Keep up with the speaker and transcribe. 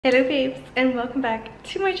Hello babes, and welcome back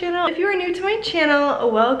to my channel. If you are new to my channel,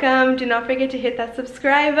 welcome. Do not forget to hit that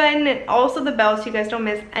subscribe button and also the bell so you guys don't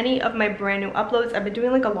miss any of my brand new uploads. I've been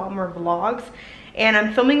doing like a lot more vlogs and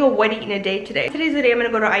I'm filming a what eat in a day today. Today's the day I'm gonna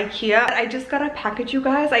go to IKEA. I just got a package, you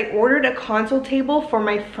guys. I ordered a console table for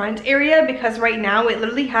my front area because right now it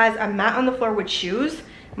literally has a mat on the floor with shoes.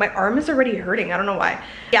 My arm is already hurting, I don't know why.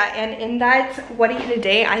 Yeah, and in that what eat in a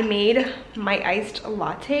day, I made my iced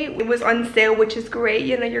latte. It was on sale, which is great.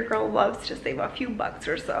 You know, your girl loves to save a few bucks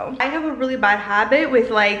or so. I have a really bad habit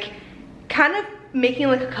with like kind of making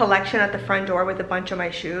like a collection at the front door with a bunch of my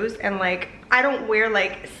shoes, and like I don't wear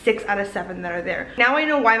like 6 out of 7 that are there. Now I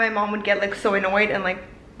know why my mom would get like so annoyed and like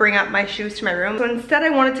bring up my shoes to my room. So instead I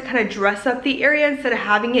wanted to kind of dress up the area instead of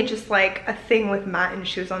having it just like a thing with mat and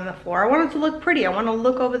shoes on the floor. I wanted to look pretty. I want to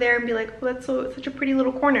look over there and be like, oh, that's such a pretty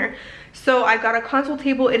little corner. So I got a console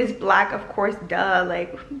table. It is black, of course, duh,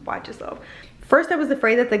 like watch yourself. First I was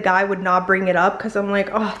afraid that the guy would not bring it up because I'm like,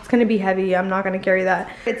 oh, it's gonna be heavy. I'm not gonna carry that.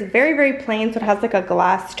 It's very, very plain, so it has like a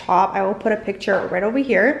glass top. I will put a picture right over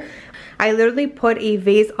here. I literally put a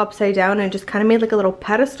vase upside down and just kind of made like a little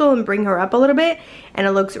pedestal and bring her up a little bit, and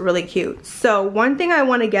it looks really cute. So one thing I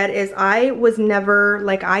want to get is I was never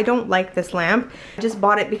like, I don't like this lamp. I just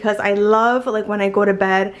bought it because I love, like when I go to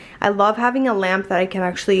bed, I love having a lamp that I can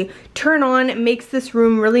actually turn on. It makes this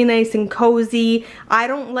room really nice and cozy.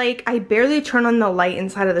 I barely turn on the light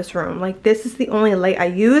inside of this room. Like this is the only light I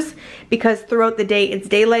use because throughout the day it's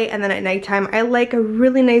daylight, and then at nighttime I like a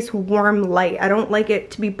really nice warm light. I don't like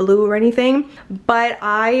it to be blue or anything. But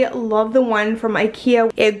I love the one from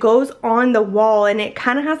IKEA. It goes on the wall and it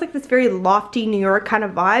kind of has like this very lofty New York kind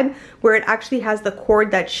of vibe where it actually has the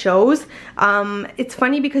cord that shows. It's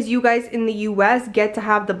funny because you guys in the US get to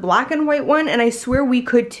have the black and white one, and I swear we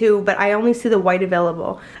could too, but I only see the white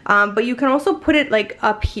available. But you can also put it like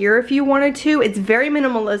up here if you wanted to. It's very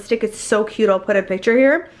minimalistic. It's so cute. I'll put a picture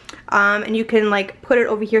here. And you can like put it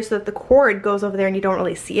over here so that the cord goes over there and you don't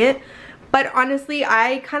really see it. But honestly,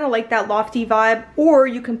 I kind of like that lofty vibe, or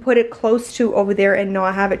you can put it close to over there and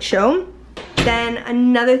not have it show. Then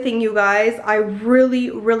another thing, you guys, I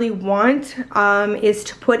really want is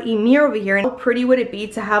to put a mirror over here. And how pretty would it be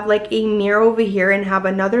to have like a mirror over here and have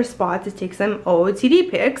another spot to take some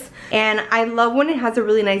OOTD pics. And I love when it has a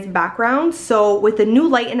really nice background. So with the new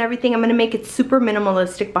light and everything, I'm gonna make it super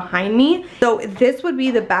minimalistic behind me. So this would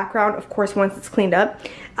be the background, of course, once it's cleaned up.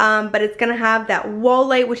 But it's gonna have that wall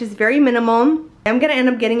light, which is very minimal. I'm gonna end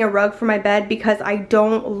up getting a rug for my bed because I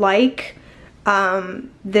don't like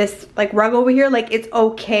this like rug over here. Like it's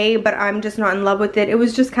okay, but I'm just not in love with it. It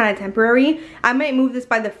was just kind of temporary. I might move this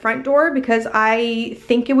by the front door because I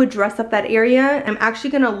think it would dress up that area. I'm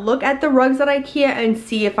actually gonna look at the rugs at IKEA and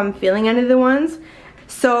see if I'm feeling any of the ones.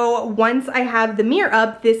 So once I have the mirror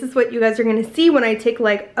up, this is what you guys are gonna see when I take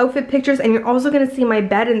like outfit pictures, and you're also gonna see my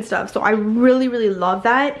bed and stuff. So I really love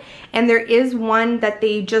that. And there is one that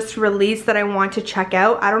they just released that I want to check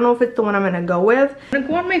out. I don't know if it's the one I'm gonna go with. I'm gonna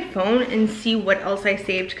go on my phone and see what else I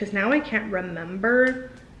saved because now I can't remember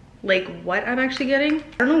like what I'm actually getting.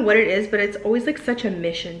 I don't know what it is, but it's always like such a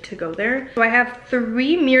mission to go there. So I have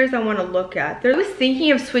 3 mirrors I want to look at. I was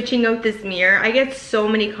thinking of switching out this mirror. I get so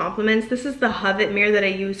many compliments. This is the Hovet mirror that I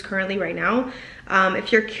use currently right now.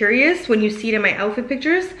 If you're curious, when you see it in my outfit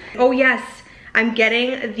pictures. Oh yes, I'm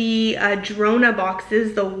getting the Drona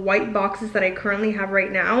boxes, the white boxes that I currently have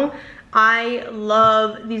right now. I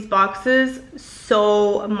love these boxes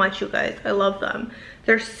so much, you guys. I love them.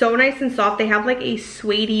 They're so nice and soft. They have like a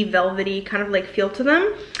suede-y, velvety kind of like feel to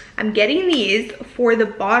them. I'm getting these for the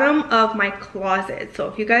bottom of my closet. So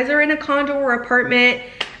if you guys are in a condo or apartment,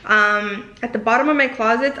 at the bottom of my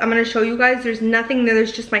closets, I'm gonna show you guys, there's nothing there,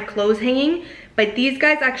 there's just my clothes hanging. But these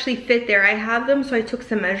guys actually fit there. I have them, so I took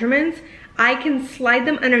some measurements. I can slide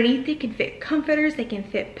them underneath. They can fit comforters, they can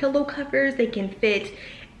fit pillow covers, they can fit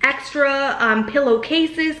extra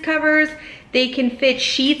pillowcases, covers. They can fit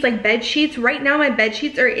sheets, like bed sheets. Right now my bed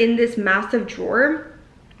sheets are in this massive drawer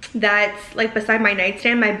that's like beside my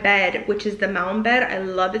nightstand. My bed, which is the mound bed, I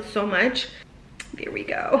love it so much. There we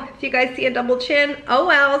go. If you guys see a double chin, oh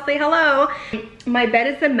well, say hello. My bed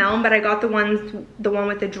is the mound, but I got the one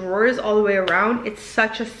with the drawers all the way around. It's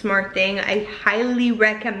such a smart thing. I highly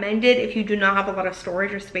recommend it if you do not have a lot of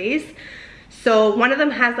storage or space. So one of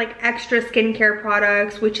them has like extra skincare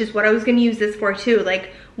products, which is what I was gonna use this for too.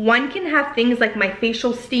 Like one can have things like my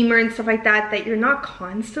facial steamer and stuff like that you're not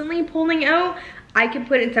constantly pulling out. I can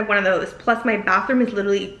put it inside one of those. Plus my bathroom is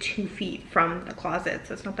literally 2 feet from the closet,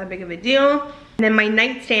 so it's not that big of a deal. And then my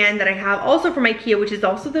nightstand that I have also from IKEA, which is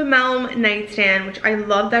also the Malm nightstand, which I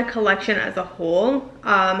love that collection as a whole,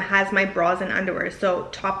 has my bras and underwear. So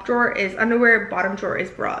top drawer is underwear, bottom drawer is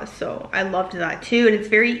bras. So I loved that too. And it's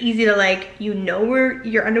very easy to, like, you know where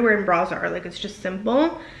your underwear and bras are. Like, it's just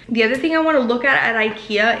simple. The other thing I want to look at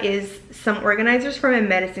IKEA is some organizers for my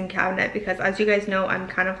medicine cabinet, because as you guys know, I'm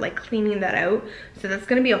kind of like cleaning that out. So that's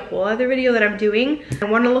going to be a whole other video that I'm doing. I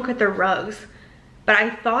want to look at the rugs. But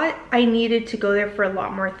I thought I needed to go there for a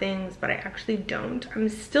lot more things, but I actually don't. I'm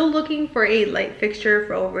still looking for a light fixture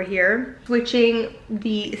for over here. Switching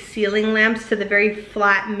the ceiling lamps to the very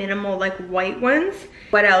flat, minimal, like white ones.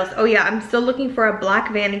 What else? Oh yeah, I'm still looking for a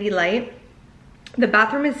black vanity light. The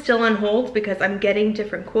bathroom is still on hold because I'm getting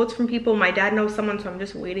different quotes from people. My dad knows someone, so I'm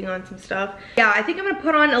just waiting on some stuff. Yeah, I think I'm gonna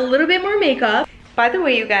put on a little bit more makeup. By the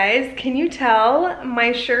way, you guys, can you tell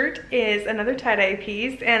my shirt is another tie-dye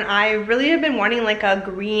piece, and I really have been wanting like a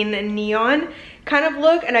green neon kind of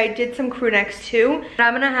look, and I did some crew necks too. And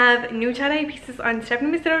I'm gonna have new tie-dye pieces on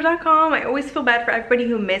stephaniemacedo.com. I always feel bad for everybody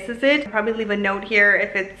who misses it. I'll probably leave a note here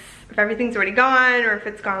if everything's already gone or if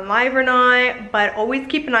it's gone live or not, but always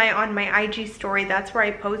keep an eye on my IG story. That's where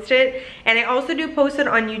I post it, and I also do post it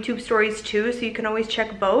on YouTube stories too, so you can always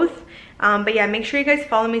check both. But yeah, make sure you guys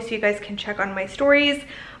follow me so you guys can check on my stories.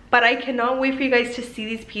 But I cannot wait for you guys to see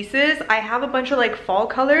these pieces. I have a bunch of like fall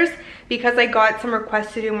colors because I got some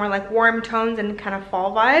requests to do more like warm tones and kind of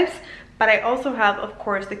fall vibes. But I also have, of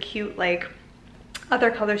course, the cute like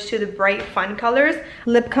other colors too, the bright fun colors.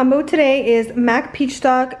 Lip combo today is MAC Peach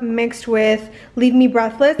Stock mixed with Leave Me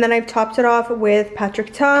Breathless. And then I've topped it off with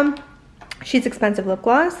Patrick Ta She's Expensive lip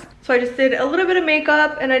gloss. So I just did a little bit of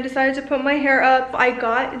makeup and I decided to put my hair up. I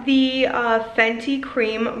got the Fenty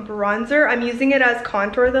Cream Bronzer. I'm using it as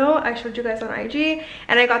contour though. I showed you guys on IG.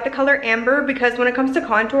 And I got the color Amber because when it comes to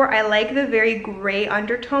contour, I like the very gray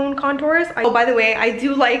undertone contours. Oh, by the way, I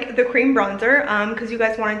do like the cream bronzer because you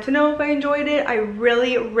guys wanted to know if I enjoyed it. I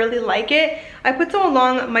really, really like it. I put some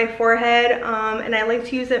along my forehead and I like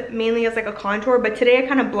to use it mainly as like a contour, but today I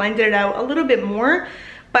kind of blended it out a little bit more.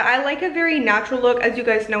 But I like a very natural look, as you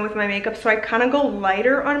guys know, with my makeup, so I kind of go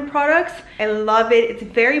lighter on products. I love it. It's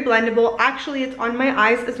very blendable. Actually, it's on my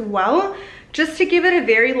eyes as well, just to give it a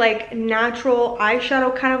very like natural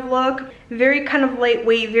eyeshadow kind of look. Very kind of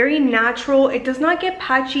lightweight, very natural. It does not get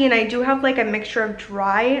patchy, and I do have like a mixture of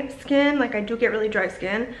dry skin. Like I do get really dry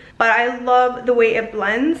skin, but I love the way it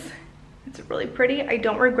blends. It's really pretty. I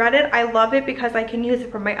don't regret it. I love it because I can use it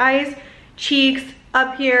for my eyes, cheeks,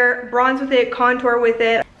 up here, bronze with it, contour with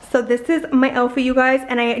it. So this is my outfit, you guys,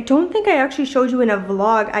 and I don't think I actually showed you in a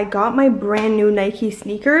vlog. I got my brand new Nike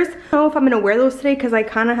sneakers. I don't know if I'm gonna wear those today because I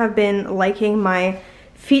kind of have been liking my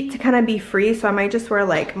feet to kind of be free, so I might just wear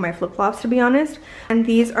like my flip-flops, to be honest. And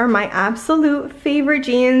these are my absolute favorite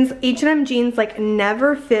jeans. H&M jeans like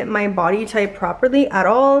never fit my body type properly at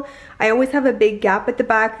all. I always have a big gap at the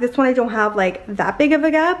back. This one I don't have like that big of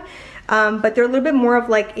a gap. But they're a little bit more of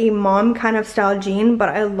like a mom kind of style jean, but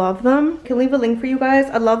I love them. I can leave a link for you guys.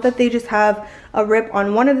 I love that they just have a rip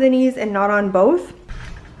on one of the knees and not on both.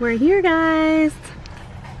 We're here, guys.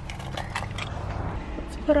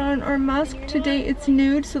 Let's put on our mask. Today it's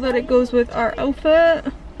nude so that it goes with our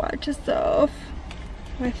outfit. Watch yourself.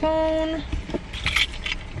 My phone.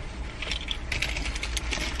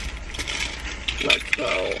 Let's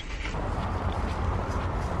go.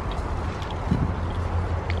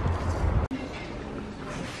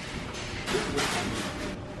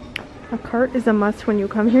 A cart is a must when you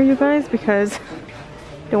come here, you guys, because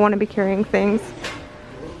you don't want to be carrying things.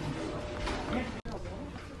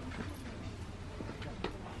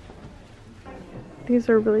 These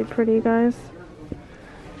are really pretty, guys.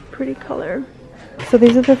 Pretty color. So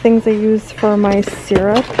these are the things I use for my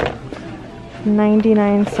syrup.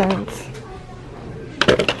 99 cents.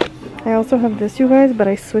 I also have this, you guys, but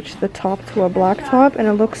I switched the top to a black top and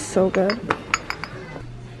it looks so good.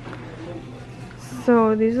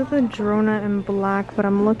 So these are the Drona in black, but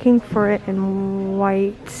I'm looking for it in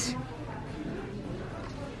white.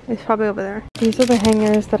 It's probably over there. These are the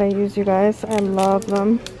hangers that I use, you guys. I love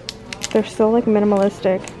them. They're so like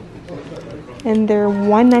minimalistic. And they're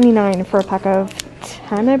 $1.99 for a pack of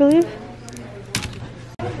 10, I believe.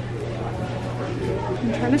 I'm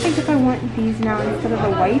trying to think if I want these now instead of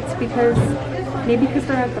the whites, because maybe because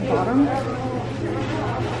they're at the bottom.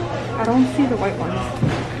 I don't see the white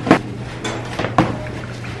ones.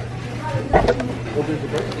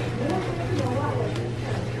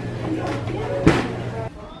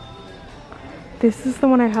 This is the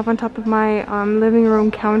one I have on top of my living room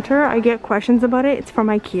counter. I get questions about it. It's from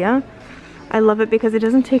IKEA. I love it because it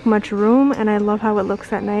doesn't take much room and I love how it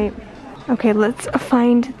looks at night. Okay, let's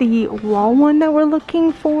find the wall one that we're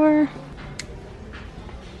looking for.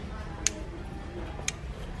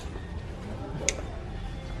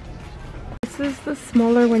 This is the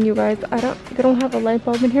smaller one, you guys. They don't have a light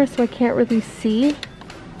bulb in here, so I can't really see.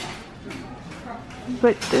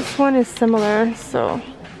 But this one is similar, so.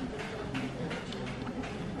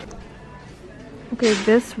 Okay,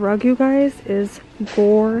 this rug, you guys, is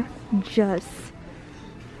gorgeous.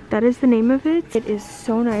 That is the name of it. It is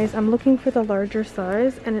so nice. I'm looking for the larger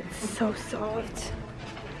size, and it's so soft.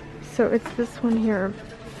 So it's this one here.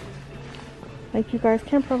 Like, you guys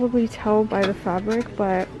can probably tell by the fabric,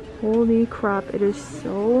 but holy crap, it is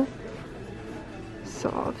so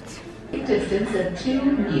soft. Distance of 2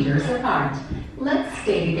 meters apart. Let's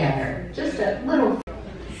stay together. Just a little.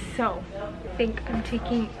 So, I think I'm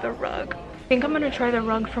taking the rug. I think I'm gonna try the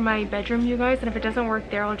rug for my bedroom, you guys, and if it doesn't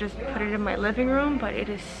work there, I'll just put it in my living room, but it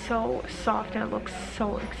is so soft and it looks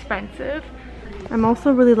so expensive. I'm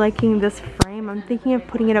also really liking this frame. I'm thinking of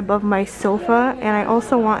putting it above my sofa, and I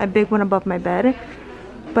also want a big one above my bed,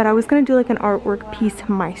 but I was gonna do like an artwork piece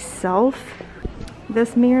myself.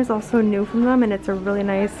 This mirror is also new from them, and it's a really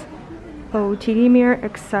nice OOTD mirror,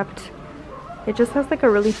 except it just has like a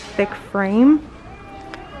really thick frame.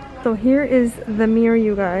 So here is the mirror,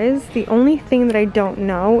 you guys. The only thing that I don't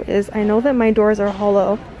know is I know that my doors are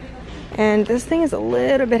hollow, and this thing is a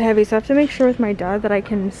little bit heavy, so I have to make sure with my dad that I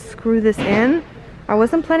can screw this in. I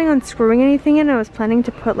wasn't planning on screwing anything in. I was planning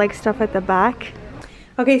to put like stuff at the back.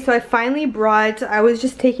 Okay, so I finally I was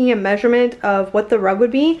just taking a measurement of what the rug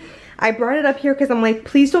would be. I brought it up here because I'm like,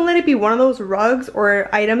 please don't let it be one of those rugs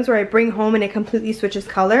or items where I bring home and it completely switches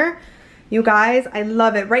color. You guys, I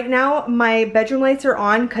love it. Right now, my bedroom lights are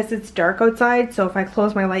on because it's dark outside, so if I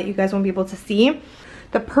close my light, you guys won't be able to see.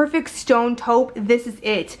 The perfect stone taupe, this is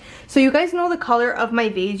it. So you guys know the color of my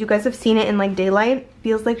vase. You guys have seen it in like daylight.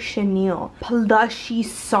 Feels like chenille. Plushy,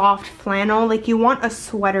 soft flannel. Like you want a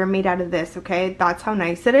sweater made out of this, okay? That's how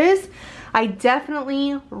nice it is. I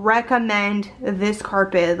definitely recommend this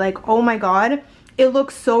carpet. Like, oh my god. It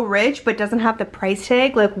looks so rich, but doesn't have the price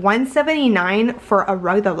tag. Like $179 for a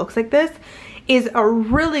rug that looks like this is a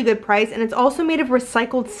really good price. And it's also made of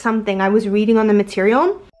recycled something. I was reading on the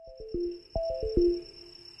material.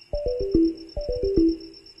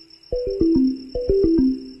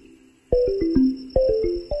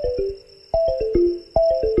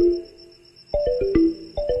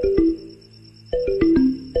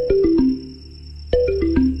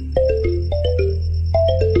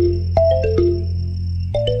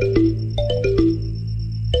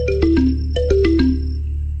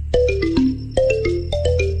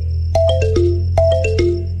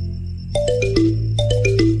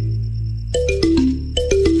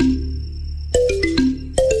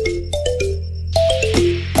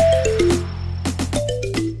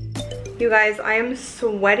 Guys, I am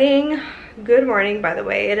sweating. Good morning, by the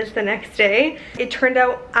way. It is the next day. It turned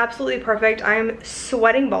out absolutely perfect. I'm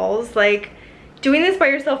sweating balls. Like, doing this by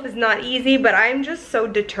yourself is not easy, but I'm just so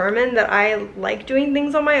determined that I like doing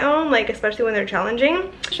things on my own, like especially when they're challenging.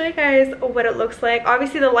 I'll show you guys what it looks like.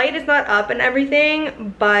 Obviously the light is not up and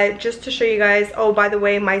everything, but just to show you guys, oh, by the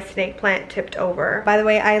way, my snake plant tipped over. By the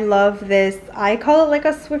way, I love this. I call it like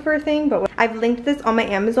a Swiffer thing, but I've linked this on my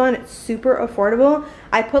Amazon. It's super affordable.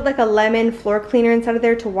 I put like a lemon floor cleaner inside of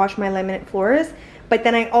there to wash my laminate floors. But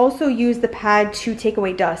then I also use the pad to take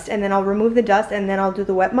away dust, and then I'll remove the dust and then I'll do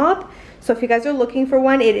the wet mop. So if you guys are looking for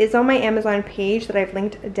one, it is on my Amazon page that I've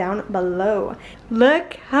linked down below.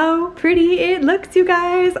 Look how pretty it looks, you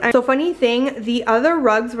guys. So funny thing, the other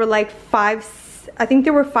rugs were like I think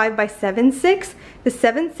they were 5 by 7.6. The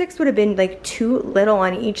 7.6 would have been like too little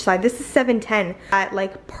on each side. This is 7.10 at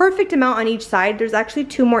like perfect amount on each side. There's actually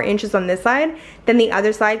 2 more inches on this side than the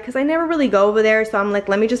other side because I never really go over there. So I'm like,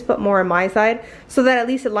 let me just put more on my side so that at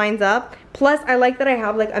least it lines up. Plus, I like that I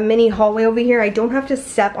have like a mini hallway over here. I don't have to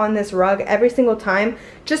step on this rug every single time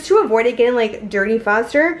just to avoid it getting like dirty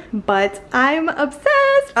faster. But I'm obsessed.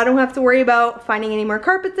 I don't have to worry about finding any more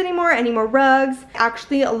carpets anymore, any more rugs. I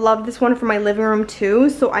actually love this one for my living room too.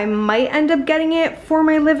 So I might end up getting it for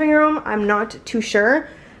my living room. I'm not too sure.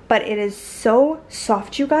 But it is so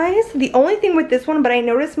soft, you guys. The only thing with this one, but I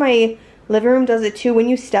noticed my living room does it too. When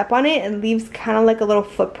you step on it, it leaves kind of like a little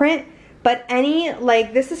footprint. But any,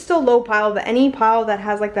 like, this is still low pile, but any pile that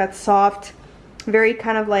has like that soft, very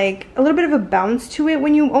kind of like a little bit of a bounce to it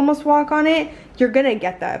when you almost walk on it, you're gonna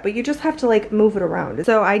get that, but you just have to like move it around.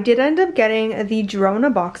 So I did end up getting the Drona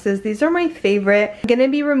boxes. These are my favorite. I'm gonna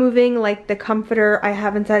be removing like the comforter I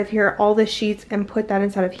have inside of here, all the sheets, and put that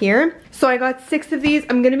inside of here. So I got 6 of these.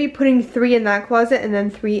 I'm gonna be putting 3 in that closet and then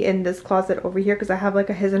 3 in this closet over here because I have like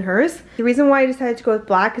a his and hers. The reason why I decided to go with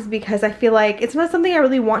black is because I feel like it's not something I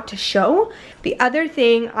really want to show. The other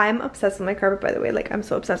thing, I'm obsessed with my carpet, by the way. Like, I'm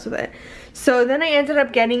so obsessed with it. So then I ended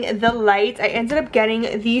up getting the lights. I ended up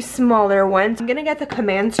getting the smaller ones. I'm gonna get the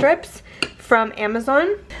command strips from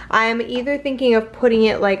Amazon. I'm either thinking of putting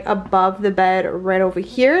it like above the bed right over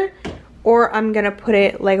here, or I'm gonna put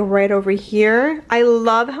it like right over here. I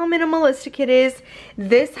love how minimalistic it is.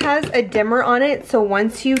 This has a dimmer on it, so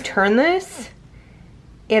once you turn this,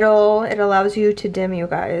 it allows you to dim, you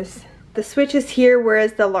guys. The switch is here,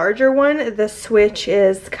 whereas the larger one, the switch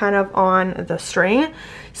is kind of on the string.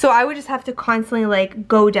 So I would just have to constantly like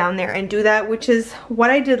go down there and do that, which is what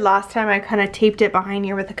I did last time. I kind of taped it behind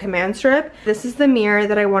here with a command strip. This is the mirror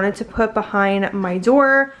that I wanted to put behind my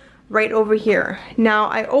door right over here. Now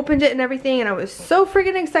I opened it and everything and I was so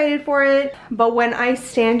freaking excited for it, but when I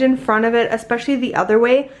stand in front of it, especially the other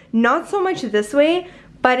way, not so much this way,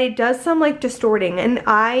 but it does some like distorting, and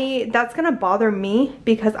that's gonna bother me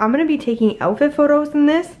because I'm gonna be taking outfit photos in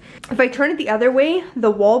this. If I turn it the other way,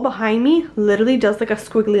 the wall behind me literally does like a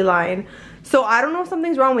squiggly line. So I don't know if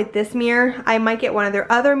something's wrong with this mirror. I might get one of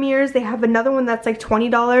their other mirrors. They have another one that's like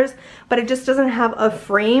 $20, but it just doesn't have a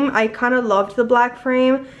frame. I kind of loved the black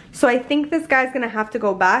frame. So I think this guy's gonna have to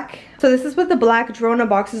go back. So this is what the black Drona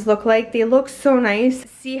boxes look like. They look so nice.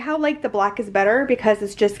 See how like the black is better because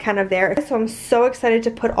it's just kind of there. So I'm so excited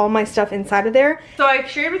to put all my stuff inside of there. So I've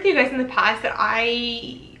shared with you guys in the past that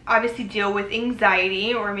I obviously deal with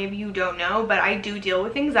anxiety, or maybe you don't know, but I do deal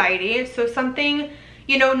with anxiety. So something,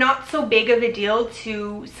 you know, not so big of a deal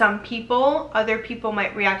to some people. Other people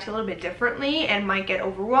might react a little bit differently and might get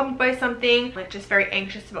overwhelmed by something, like just very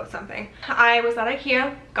anxious about something. I was at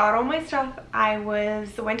IKEA, got all my stuff.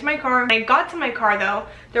 Went to my car. When I got to my car though,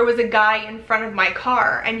 there was a guy in front of my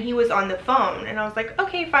car and he was on the phone. And I was like,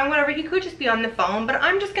 okay, fine, whatever. He could just be on the phone, but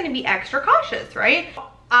I'm just gonna be extra cautious, right?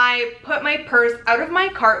 I put my purse out of my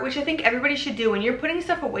cart, which I think everybody should do when you're putting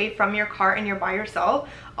stuff away from your cart and you're by yourself.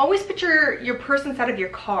 Always put your purse inside of your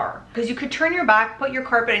car, because you could turn your back, put your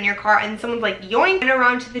carpet in your car, and someone's like yoink. Went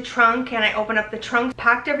around to the trunk and I opened up the trunk,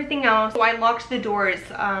 packed everything else. So I locked the doors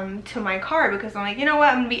to my car because I'm like, you know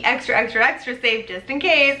what, I'm gonna be extra safe just in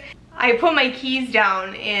case. I put my keys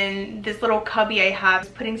down in this little cubby I have. I was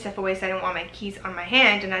putting stuff away so I didn't want my keys on my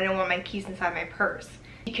hand and I didn't want my keys inside my purse.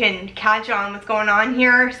 You can catch on what's going on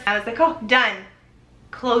here. I was like, oh, done.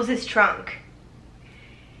 Close this trunk.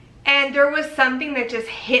 And there was something that just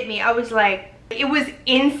hit me. I was like, it was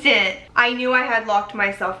instant. I knew I had locked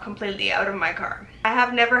myself completely out of my car. I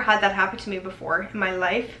have never had that happen to me before in my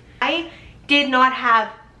life. I did not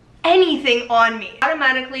have anything on me.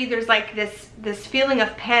 Automatically, there's like this feeling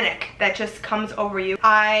of panic that just comes over you.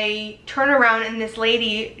 I turn around and this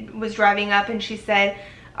lady was driving up and she said,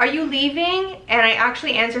 "Are you leaving?" And I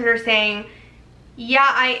actually answered her saying, "Yeah,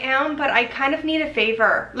 I am, but I kind of need a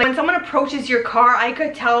favor." Like when someone approaches your car, I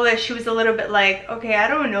could tell that she was a little bit like, okay, I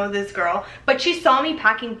don't know this girl. But she saw me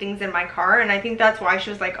packing things in my car and I think that's why she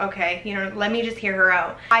was like, okay, you know, let me just hear her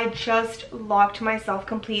out. I just locked myself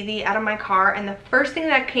completely out of my car, and the first thing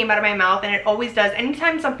that came out of my mouth, and it always does,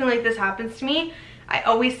 anytime something like this happens to me, I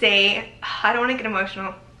always say, I don't want to get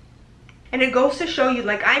emotional. And it goes to show you,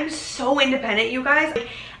 like, I'm so independent, you guys. Like,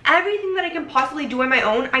 everything that I can possibly do on my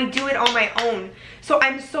own, I do it on my own. So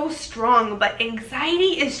I'm so strong, but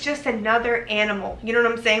anxiety is just another animal. You know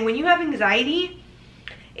what I'm saying? When you have anxiety,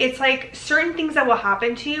 it's like certain things that will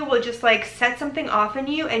happen to you will just like set something off in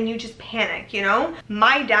you and you just panic, you know?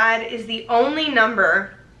 My dad is the only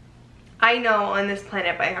number I know on this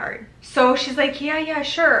planet by heart. So she's like, yeah,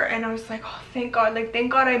 sure. And I was like, oh, thank God. Like,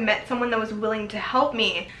 thank God I met someone that was willing to help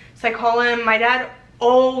me. So I call him. My dad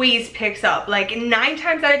always picks up. Like 9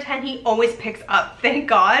 times out of 10, he always picks up. Thank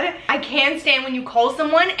God. I can't stand when you call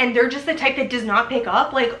someone and they're just the type that does not pick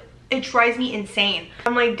up. Like, it drives me insane.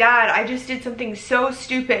 I'm like, Dad, I just did something so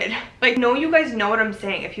stupid. Like, no, you guys know what I'm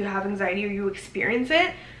saying. If you have anxiety or you experience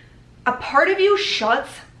it, a part of you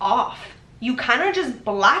shuts off. You kind of just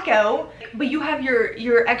black out, but you have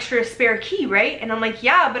your extra spare key, right? And I'm like,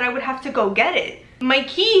 yeah, but I would have to go get it. My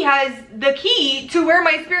key has the key to where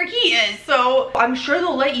my spare key is, so I'm sure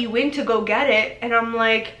they'll let you in to go get it. And I'm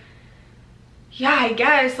like, yeah, I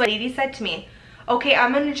guess. Like, lady said to me, okay,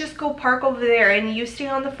 I'm gonna just go park over there and you stay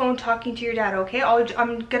on the phone talking to your dad, okay?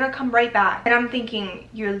 I'm gonna come right back. And I'm thinking,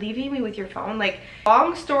 you're leaving me with your phone? Like,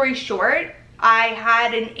 long story short, I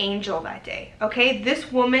had an angel that day, okay?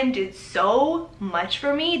 This woman did so much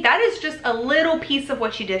for me. That is just a little piece of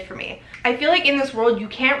what she did for me. I feel like in this world, you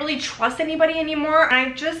can't really trust anybody anymore. And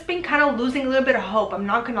I've just been kind of losing a little bit of hope, I'm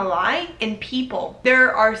not gonna lie, in people.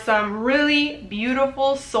 There are some really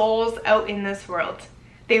beautiful souls out in this world.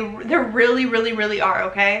 There really, really, really are,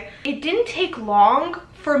 okay? It didn't take long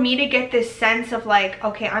for me to get this sense of like,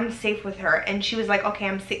 okay, I'm safe with her. And she was like, okay,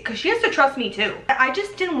 I'm safe, because she has to trust me too. I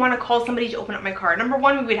just didn't want to call somebody to open up my car. Number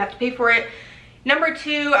one, we would have to pay for it. Number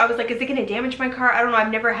two, I was like, is it gonna damage my car? I don't know,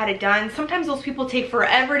 I've never had it done. Sometimes those people take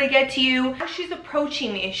forever to get to you. As she's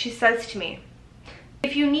approaching me, she says to me,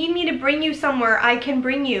 if you need me to bring you somewhere, I can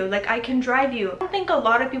bring you, like I can drive you. I don't think a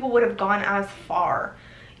lot of people would have gone as far.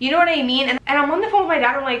 You know what I mean? And I'm on the phone with my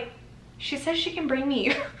dad, I'm like, she says she can bring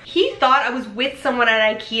me. He thought I was with someone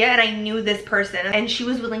at IKEA and I knew this person and she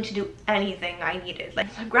was willing to do anything I needed.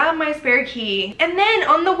 Like, so I grabbed my spare key. And then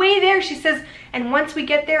on the way there, she says, and once we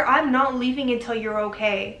get there, I'm not leaving until you're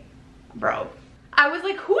okay. Bro. I was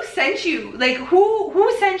like, who sent you? Like,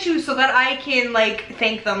 who sent you so that I can, like,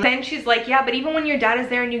 thank them? Then she's like, yeah, but even when your dad is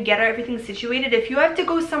there and you get everything situated, if you have to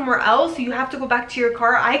go somewhere else, you have to go back to your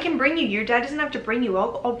car, I can bring you. Your dad doesn't have to bring you.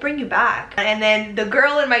 I'll bring you back. And then the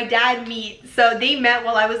girl and my dad meet. So they met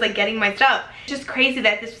while I was, like, getting my stuff. It's just crazy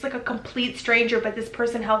that this was, like, a complete stranger, but this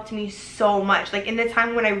person helped me so much. Like, in the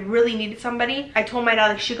time when I really needed somebody, I told my dad,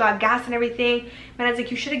 like, she got gas and everything. My dad's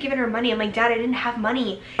like, you should have given her money. I'm like, Dad, I didn't have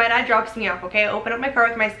money. My dad drops me off, okay? I open up my car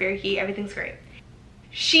with my spare key. Everything's great.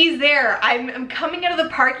 She's there. I'm coming out of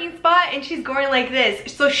the parking spot and she's going like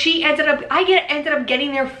this. So she ended up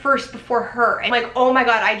getting there first before her. And like, oh my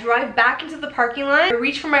God, I drive back into the parking lot. I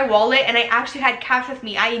reach for my wallet and I actually had cash with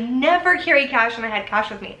me. I never carry cash and I had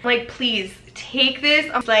cash with me. I'm like, please take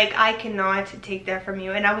this. I'm like, I cannot take that from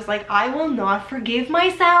you. And I was like, I will not forgive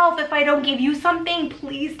myself if I don't give you something.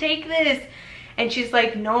 Please take this. And she's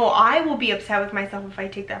like, no, I will be upset with myself if I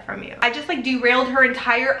take that from you. I just like derailed her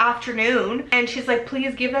entire afternoon. And she's like,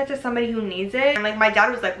 please give that to somebody who needs it. And like my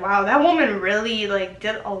dad was like, wow, that woman really like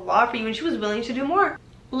did a lot for you and she was willing to do more.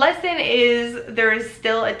 Lesson is there is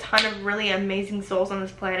still a ton of really amazing souls on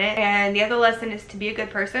this planet. And the other lesson is to be a good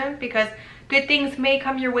person, because good things may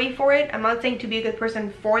come your way for it. I'm not saying to be a good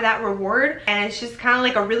person for that reward. And it's just kind of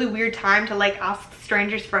like a really weird time to like ask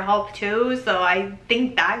strangers for help too. So I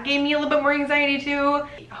think that gave me a little bit more anxiety too.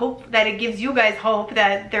 Hope that it gives you guys hope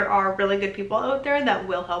that there are really good people out there that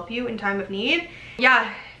will help you in time of need.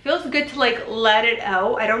 Yeah. Feels good to like let it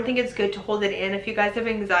out. I don't think it's good to hold it in. If you guys have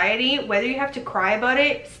anxiety, whether you have to cry about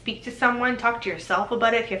it, speak to someone, talk to yourself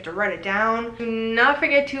about it, if you have to write it down. Do not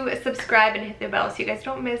forget to subscribe and hit the bell so you guys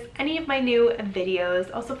don't miss any of my new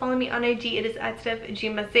videos. Also follow me on IG. It is at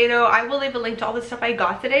Macedo. I will leave a link to all the stuff I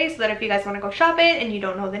got today so that if you guys want to go shop it and you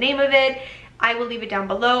don't know the name of it, I will leave it down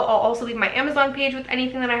below. I'll also leave my Amazon page with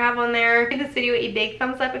anything that I have on there. Give this video a big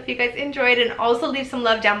thumbs up if you guys enjoyed, and also leave some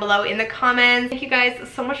love down below in the comments. Thank you guys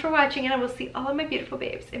so much for watching, and I will see all of my beautiful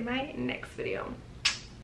babes in my next video.